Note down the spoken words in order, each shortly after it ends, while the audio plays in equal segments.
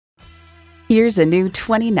Here's a new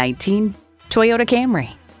 2019 Toyota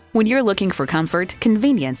Camry. When you're looking for comfort,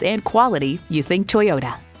 convenience, and quality, you think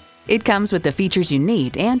Toyota. It comes with the features you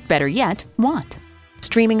need and, better yet, want.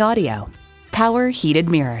 Streaming audio, power heated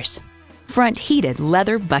mirrors, front heated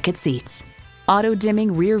leather bucket seats,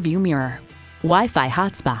 auto-dimming rear view mirror, Wi-Fi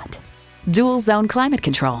hotspot, dual zone climate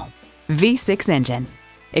control, V6 engine,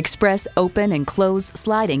 express open and close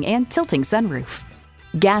sliding and tilting sunroof,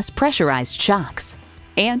 gas pressurized shocks,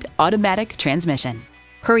 and automatic transmission.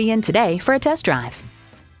 Hurry in today for a test drive.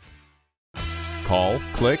 Call,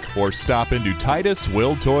 click, or stop into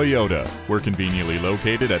Titus-Will Toyota. We're conveniently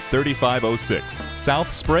located at 3506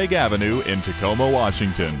 South Sprague Avenue in Tacoma,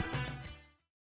 Washington.